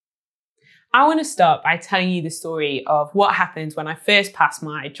I want to start by telling you the story of what happened when I first passed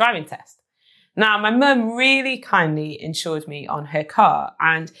my driving test. Now, my mum really kindly insured me on her car,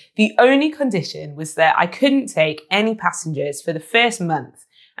 and the only condition was that I couldn't take any passengers for the first month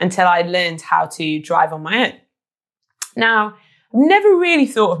until I learned how to drive on my own. Now, I've never really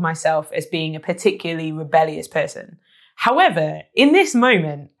thought of myself as being a particularly rebellious person. However, in this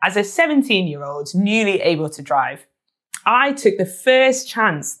moment, as a 17-year-old newly able to drive, I took the first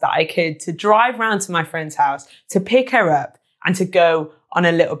chance that I could to drive round to my friend's house, to pick her up and to go on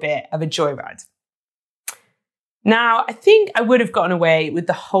a little bit of a joyride. Now, I think I would have gotten away with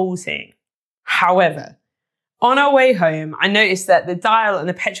the whole thing. However, on our way home, I noticed that the dial on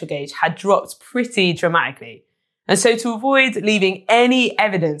the petrol gauge had dropped pretty dramatically. And so to avoid leaving any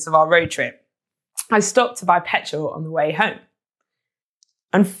evidence of our road trip, I stopped to buy petrol on the way home.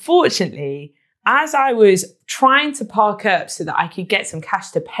 Unfortunately, as I was trying to park up so that I could get some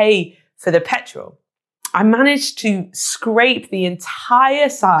cash to pay for the petrol, I managed to scrape the entire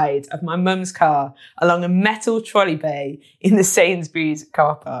side of my mum's car along a metal trolley bay in the Sainsbury's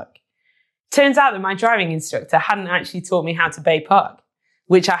car park. Turns out that my driving instructor hadn't actually taught me how to bay park,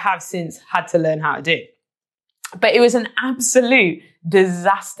 which I have since had to learn how to do. But it was an absolute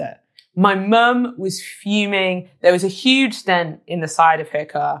disaster. My mum was fuming. There was a huge dent in the side of her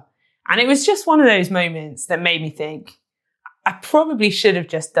car. And it was just one of those moments that made me think, I probably should have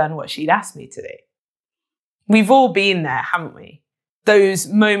just done what she'd asked me to do. We've all been there, haven't we? Those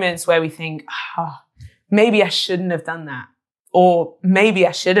moments where we think, maybe I shouldn't have done that. Or maybe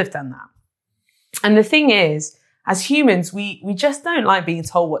I should have done that. And the thing is, as humans, we just don't like being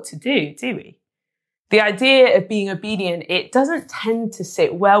told what to do we? The idea of being obedient, it doesn't tend to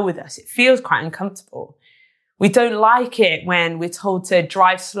sit well with us. It feels quite uncomfortable. We don't like it when we're told to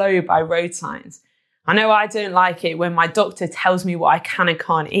drive slow by road signs. I know I don't like it when my doctor tells me what I can and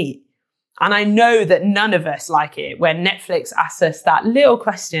can't eat. And I know that none of us like it when Netflix asks us that little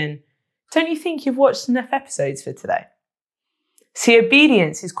question, don't you think you've watched enough episodes for today? See,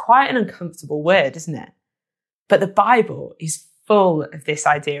 obedience is quite an uncomfortable word, isn't it? But the Bible is full of this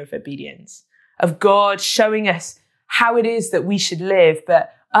idea of obedience, of God showing us how it is that we should live,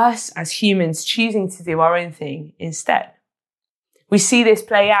 but us as humans choosing to do our own thing instead. We see this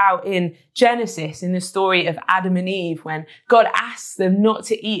play out in Genesis, in the story of Adam and Eve, when God asks them not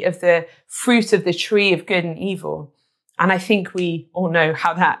to eat of the fruit of the tree of good and evil. And I think we all know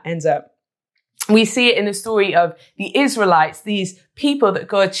how that ends up. We see it in the story of the Israelites, these people that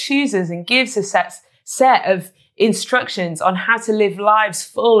God chooses and gives a set of instructions on how to live lives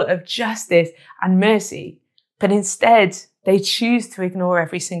full of justice and mercy. But instead, they choose to ignore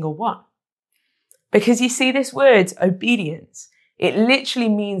every single one. Because you see, this word, obedience, it literally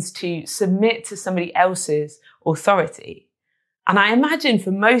means to submit to somebody else's authority. And I imagine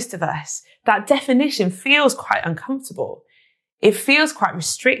for most of us, that definition feels quite uncomfortable. It feels quite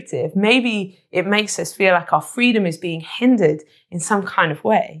restrictive. Maybe it makes us feel like our freedom is being hindered in some kind of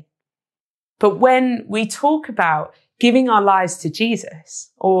way. But when we talk about giving our lives to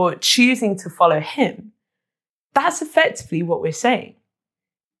Jesus or choosing to follow him, that's effectively what we're saying.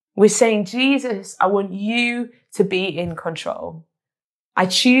 We're saying, Jesus, I want you to be in control. I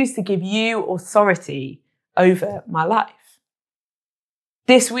choose to give you authority over my life.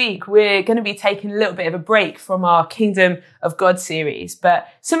 This week, we're going to be taking a little bit of a break from our Kingdom of God series, but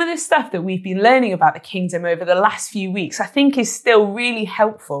some of the stuff that we've been learning about the kingdom over the last few weeks, I think is still really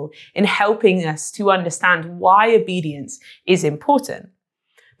helpful in helping us to understand why obedience is important.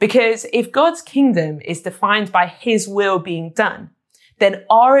 Because if God's kingdom is defined by his will being done, then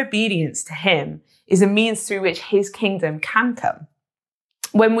our obedience to him is a means through which his kingdom can come.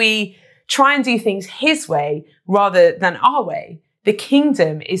 When we try and do things his way rather than our way, the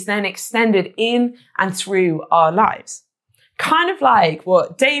kingdom is then extended in and through our lives. Kind of like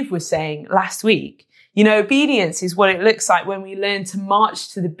what Dave was saying last week. You know, obedience is what it looks like when we learn to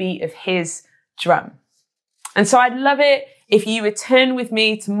march to the beat of his drum. And so I'd love it if you would turn with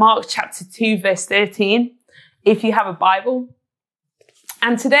me to Mark chapter 2, verse 13, if you have a Bible.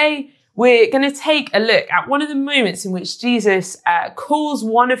 And today we're going to take a look at one of the moments in which Jesus calls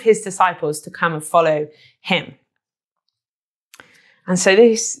one of his disciples to come and follow him. And so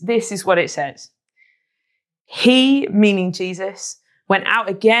this is what it says. He, meaning Jesus, went out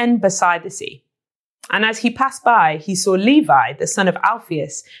again beside the sea. And as he passed by, he saw Levi, the son of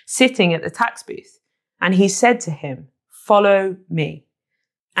Alphaeus, sitting at the tax booth. And he said to him, "Follow me."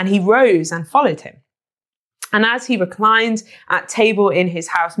 And he rose and followed him. And as he reclined at table in his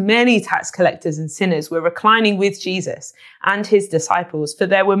house, many tax collectors and sinners were reclining with Jesus and his disciples, for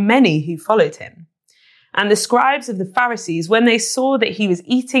there were many who followed him. And the scribes of the Pharisees, when they saw that he was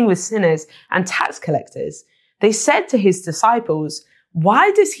eating with sinners and tax collectors, they said to his disciples,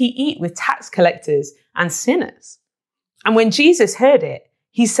 "Why does he eat with tax collectors and sinners?" And when Jesus heard it,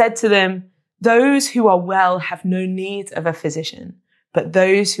 he said to them, "Those who are well have no need of a physician, but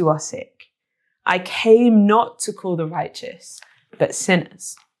those who are sick. I came not to call the righteous, but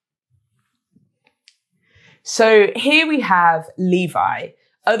sinners." So here we have Levi,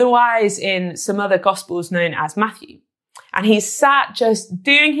 otherwise in some other gospels known as Matthew. And he's sat just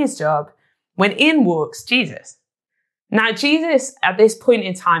doing his job when in walks Jesus. Now, Jesus at this point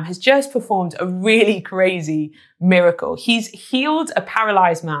in time has just performed a really crazy miracle. He's healed a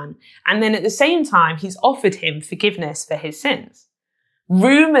paralyzed man, and then at the same time, he's offered him forgiveness for his sins.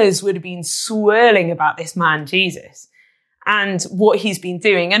 Rumors would have been swirling about this man, Jesus, and what he's been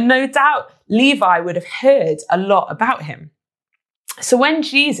doing. And no doubt Levi would have heard a lot about him. So when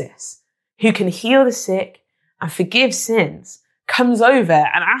Jesus, who can heal the sick and forgive sins, comes over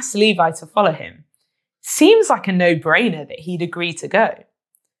and asks Levi to follow him, seems like a no-brainer that he'd agree to go.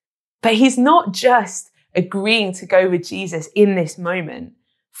 But he's not just agreeing to go with Jesus in this moment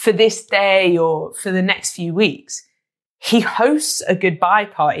for this day or for the next few weeks. He hosts a goodbye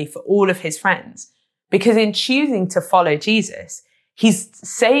party for all of his friends, because in choosing to follow Jesus, he's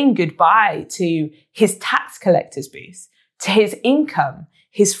saying goodbye to his tax collector's booth, to his income,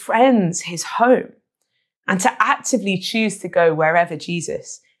 his friends, his home, and to actively choose to go wherever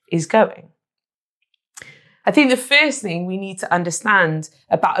Jesus is going. I think the first thing we need to understand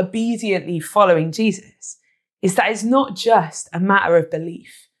about obediently following Jesus is that it's not just a matter of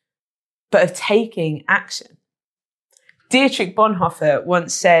belief, but of taking action. Dietrich Bonhoeffer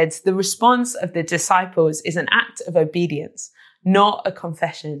once said, "The response of the disciples is an act of obedience, not a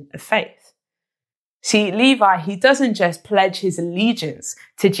confession of faith." See, Levi, he doesn't just pledge his allegiance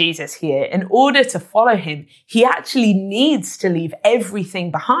to Jesus here. In order to follow him, he actually needs to leave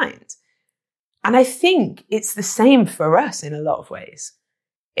everything behind. And I think it's the same for us in a lot of ways.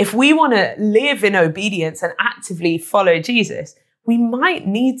 If we want to live in obedience and actively follow Jesus, we might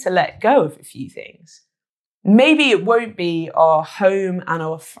need to let go of a few things. Maybe it won't be our home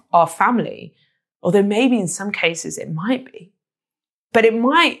and our family, although maybe in some cases it might be. But it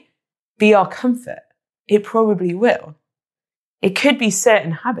might be our comfort. It probably will. It could be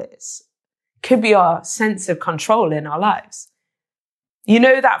certain habits. It could be our sense of control in our lives. You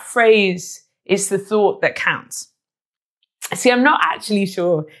know that phrase, "It's the thought that counts." See, I'm not actually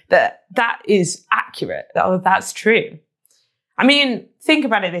sure that that is accurate, or that's true. I mean, think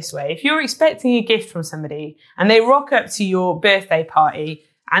about it this way. If you're expecting a gift from somebody and they rock up to your birthday party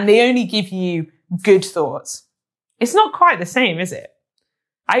and they only give you good thoughts, it's not quite the same, is it?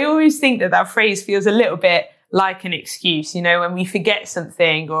 I always think that phrase feels a little bit like an excuse, when we forget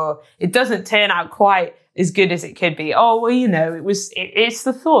something or it doesn't turn out quite as good as it could be. Oh, well, it's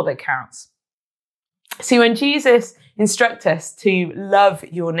the thought that counts. See, when Jesus instructs us to love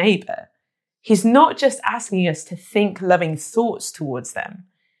your neighbor, he's not just asking us to think loving thoughts towards them.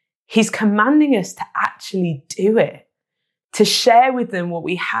 He's commanding us to actually do it, to share with them what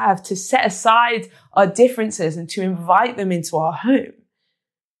we have, to set aside our differences and to invite them into our home.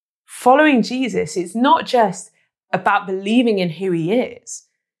 Following Jesus is not just about believing in who he is.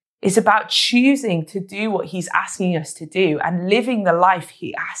 It's about choosing to do what he's asking us to do and living the life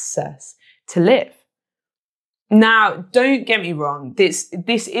he asks us to live. Now, don't get me wrong. This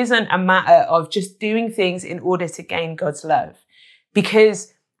isn't a matter of just doing things in order to gain God's love,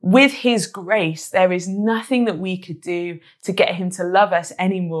 because with his grace, there is nothing that we could do to get him to love us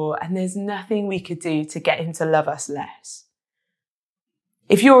anymore. And there's nothing we could do to get him to love us less.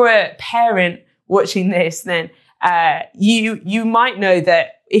 If you're a parent watching this, then you might know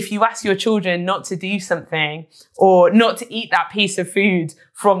that if you ask your children not to do something or not to eat that piece of food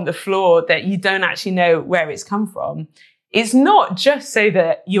from the floor that you don't actually know where it's come from, it's not just so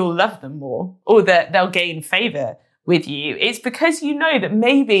that you'll love them more or that they'll gain favor with you. It's because you know that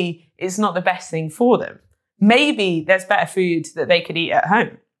maybe it's not the best thing for them. Maybe there's better food that they could eat at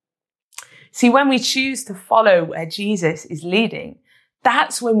home. See, when we choose to follow where Jesus is leading,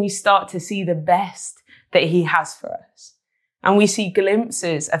 that's when we start to see the best that he has for us. And we see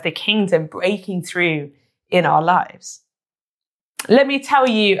glimpses of the kingdom breaking through in our lives. Let me tell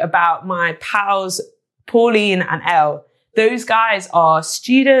you about my pals, Pauline and Elle. Those guys are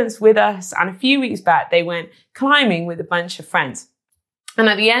students with us, and a few weeks back, they went climbing with a bunch of friends. And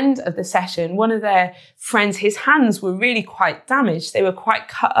at the end of the session, one of their friends, his hands were really quite damaged. They were quite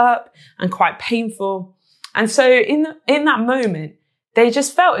cut up and quite painful. And so in that moment, they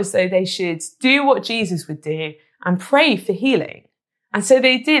just felt as though they should do what Jesus would do and pray for healing. And so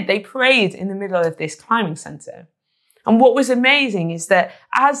they did. They prayed in the middle of this climbing center. And what was amazing is that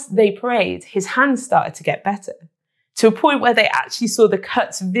as they prayed, his hands started to get better, to a point where they actually saw the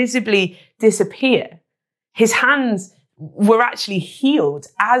cuts visibly disappear. His hands were actually healed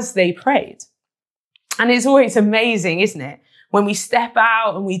as they prayed. And it's always amazing, isn't it? When we step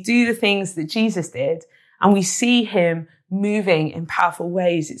out and we do the things that Jesus did and we see him moving in powerful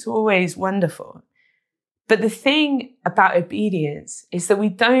ways, it's always wonderful. But the thing about obedience is that we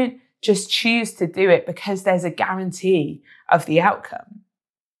don't just choose to do it because there's a guarantee of the outcome.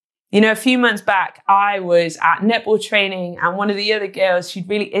 You know, a few months back, I was at netball training and one of the other girls, she'd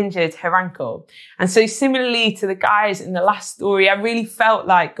really injured her ankle. And so similarly to the guys in the last story, I really felt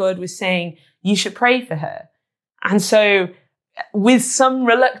like God was saying, you should pray for her. And so with some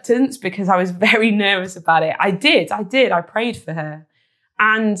reluctance, because I was very nervous about it, I did. I prayed for her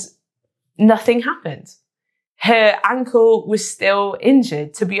and nothing happened. Her ankle was still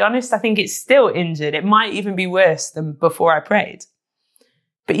injured. To be honest, I think it's still injured. It might even be worse than before I prayed.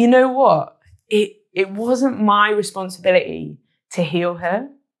 But you know what? It wasn't my responsibility to heal her.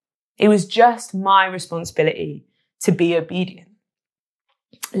 It was just my responsibility to be obedient.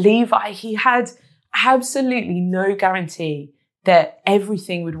 Levi, he had absolutely no guarantee that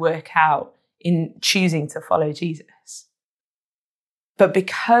everything would work out in choosing to follow Jesus. But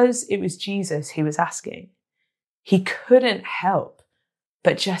because it was Jesus who was asking, he couldn't help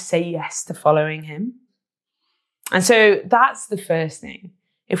but just say yes to following him. And so that's the first thing.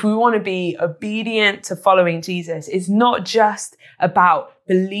 If we want to be obedient to following Jesus, it's not just about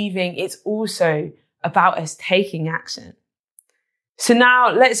believing, it's also about us taking action. So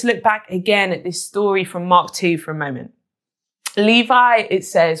now let's look back again at this story from Mark 2 for a moment. Levi, it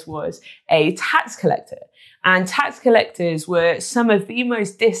says, was a tax collector. And tax collectors were some of the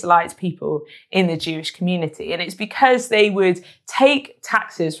most disliked people in the Jewish community. And it's because they would take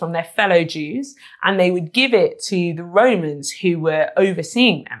taxes from their fellow Jews and they would give it to the Romans who were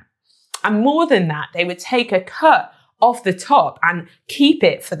overseeing them. And more than that, they would take a cut off the top and keep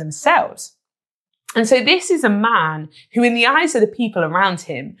it for themselves. And so this is a man who, in the eyes of the people around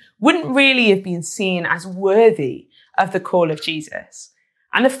him, wouldn't really have been seen as worthy of the call of Jesus.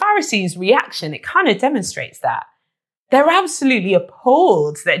 And the Pharisees' reaction, it kind of demonstrates that. They're absolutely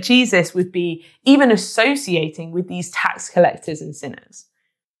appalled that Jesus would be even associating with these tax collectors and sinners.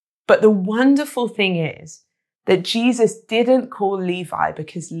 But the wonderful thing is that Jesus didn't call Levi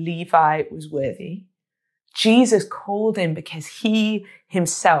because Levi was worthy. Jesus called him because he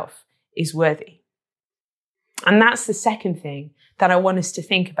himself is worthy. And that's the second thing that I want us to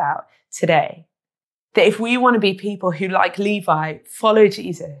think about today. That if we want to be people who, like Levi, follow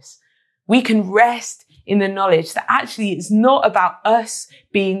Jesus, we can rest in the knowledge that actually it's not about us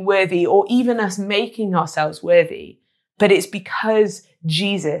being worthy or even us making ourselves worthy, but it's because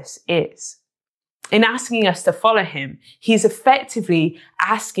Jesus is. In asking us to follow him, he's effectively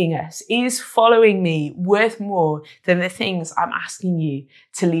asking us, is following me worth more than the things I'm asking you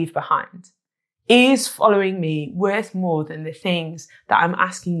to leave behind? Is following me worth more than the things that I'm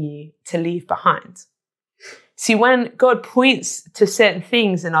asking you to leave behind? See, when God points to certain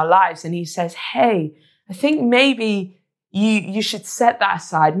things in our lives and he says, hey, I think maybe you should set that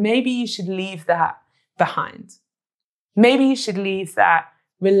aside. Maybe you should leave that behind. Maybe you should leave that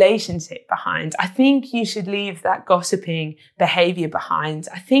relationship behind. I think you should leave that gossiping behavior behind.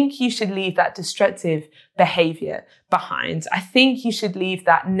 I think you should leave that destructive behavior behind. I think you should leave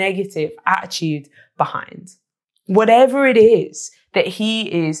that negative attitude behind. Whatever it is that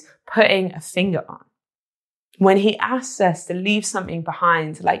he is putting a finger on. When he asks us to leave something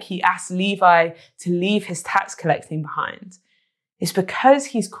behind, like he asked Levi to leave his tax collecting behind, it's because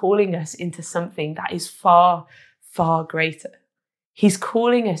he's calling us into something that is far, far greater. He's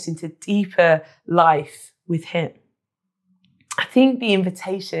calling us into deeper life with him. I think the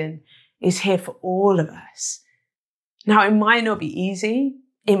invitation is here for all of us. Now, it might not be easy.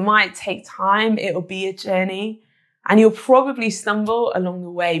 It might take time. It'll be a journey. And you'll probably stumble along the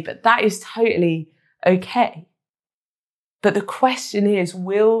way, but that is totally okay. But the question is,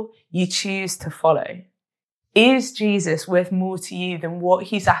 will you choose to follow? Is Jesus worth more to you than what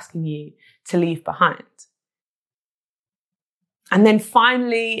he's asking you to leave behind? And then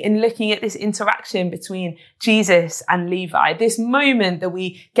finally, in looking at this interaction between Jesus and Levi, this moment that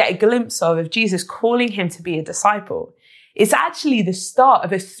we get a glimpse of Jesus calling him to be a disciple, is actually the start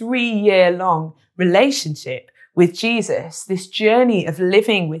of a 3-year-long relationship with Jesus, this journey of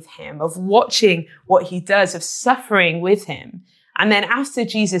living with him, of watching what he does, of suffering with him. And then after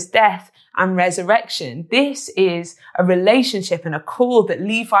Jesus' death and resurrection, this is a relationship and a call that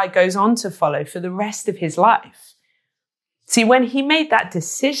Levi goes on to follow for the rest of his life. See, when he made that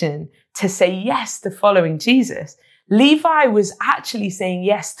decision to say yes to following Jesus, Levi was actually saying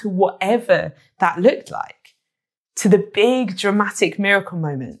yes to whatever that looked like, to the big dramatic miracle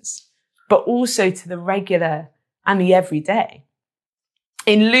moments, but also to the regular and the everyday.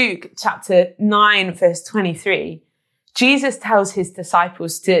 In Luke chapter 9, verse 23, Jesus tells his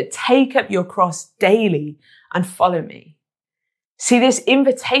disciples to take up your cross daily and follow me. See, this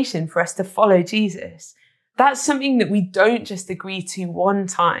invitation for us to follow Jesus, that's something that we don't just agree to one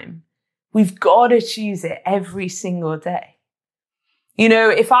time. We've got to choose it every single day. You know,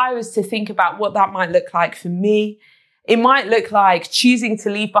 if I was to think about what that might look like for me, it might look like choosing to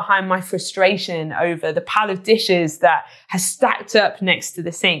leave behind my frustration over the pile of dishes that has stacked up next to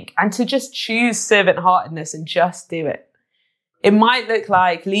the sink and to just choose servant-heartedness and just do it. It might look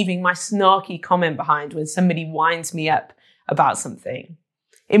like leaving my snarky comment behind when somebody winds me up about something.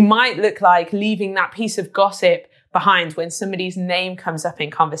 It might look like leaving that piece of gossip behind when somebody's name comes up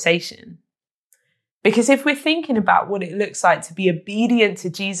in conversation. Because if we're thinking about what it looks like to be obedient to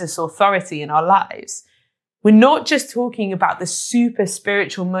Jesus' authority in our lives, we're not just talking about the super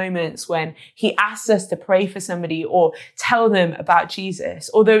spiritual moments when he asks us to pray for somebody or tell them about Jesus,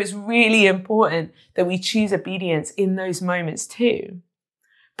 although it's really important that we choose obedience in those moments too.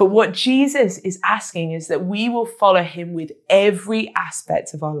 But what Jesus is asking is that we will follow him with every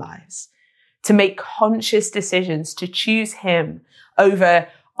aspect of our lives, to make conscious decisions, to choose him over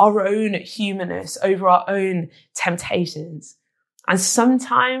our own humanness, over our own temptations. And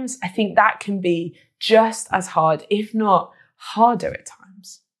sometimes I think that can be just as hard, if not harder at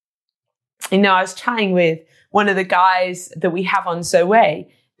times. You know, I was chatting with one of the guys that we have on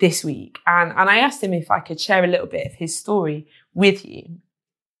Zoe this week, and I asked him if I could share a little bit of his story with you.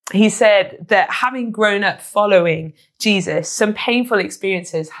 He said that having grown up following Jesus, some painful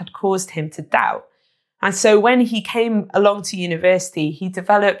experiences had caused him to doubt. And so when he came along to university, he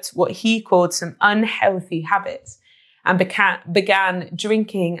developed what he called some unhealthy habits and began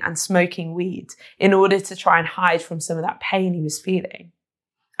drinking and smoking weed in order to try and hide from some of that pain he was feeling.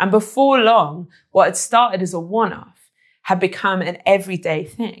 And before long, what had started as a one-off had become an everyday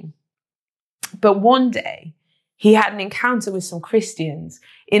thing. But one day, he had an encounter with some Christians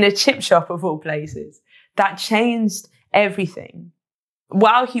in a chip shop of all places that changed everything.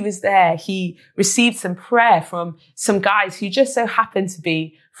 While he was there, he received some prayer from some guys who just so happened to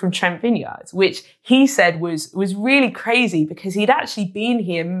be from Trent Vineyard, which he said was really crazy because he'd actually been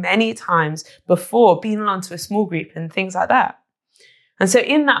here many times before, been along to a small group and things like that. And so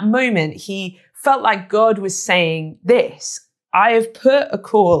in that moment, he felt like God was saying this: I have put a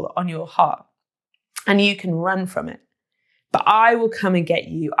call on your heart and you can run from it, but I will come and get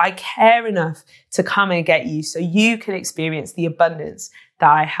you. I care enough to come and get you so you can experience the abundance that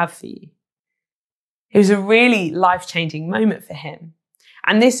I have for you. It was a really life-changing moment for him.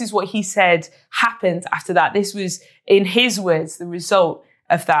 And this is what he said happened after that. This was, in his words, the result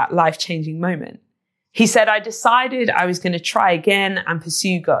of that life-changing moment. He said, I decided I was going to try again and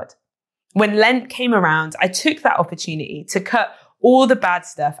pursue God. When Lent came around, I took that opportunity to cut all the bad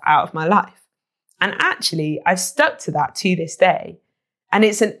stuff out of my life. And actually, I've stuck to that to this day. And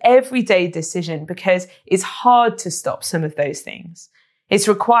it's an everyday decision because it's hard to stop some of those things. It's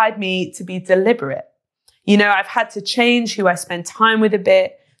required me to be deliberate. You know, I've had to change who I spend time with a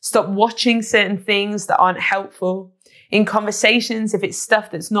bit, stop watching certain things that aren't helpful. In conversations, if it's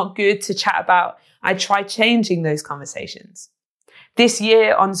stuff that's not good to chat about, I try changing those conversations. This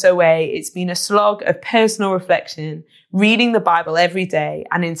year on Zoe, it's been a slog of personal reflection, reading the Bible every day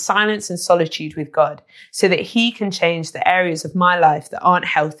and in silence and solitude with God so that he can change the areas of my life that aren't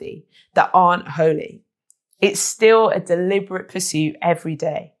healthy, that aren't holy. It's still a deliberate pursuit every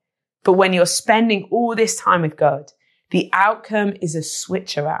day. But when you're spending all this time with God, the outcome is a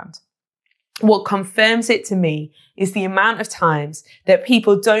switch around. What confirms it to me is the amount of times that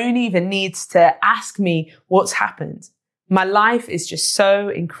people don't even need to ask me what's happened. My life is just so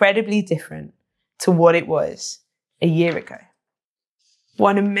incredibly different to what it was a year ago.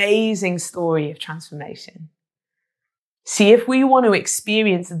 What an amazing story of transformation. See, if we want to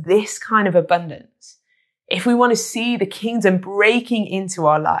experience this kind of abundance, if we want to see the kingdom breaking into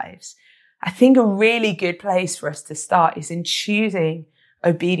our lives, I think a really good place for us to start is in choosing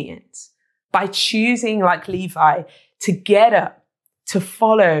obedience. By choosing, like Levi, to get up, to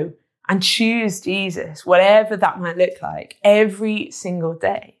follow, and choose Jesus, whatever that might look like, every single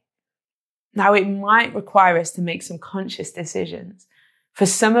day. Now, it might require us to make some conscious decisions. For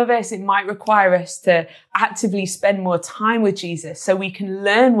some of us, it might require us to actively spend more time with Jesus so we can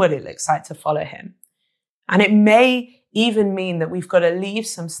learn what it looks like to follow him. And it may even mean that we've got to leave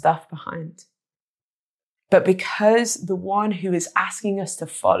some stuff behind. But because the one who is asking us to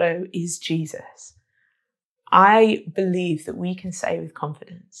follow is Jesus, I believe that we can say with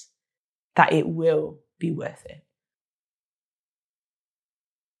confidence that it will be worth it.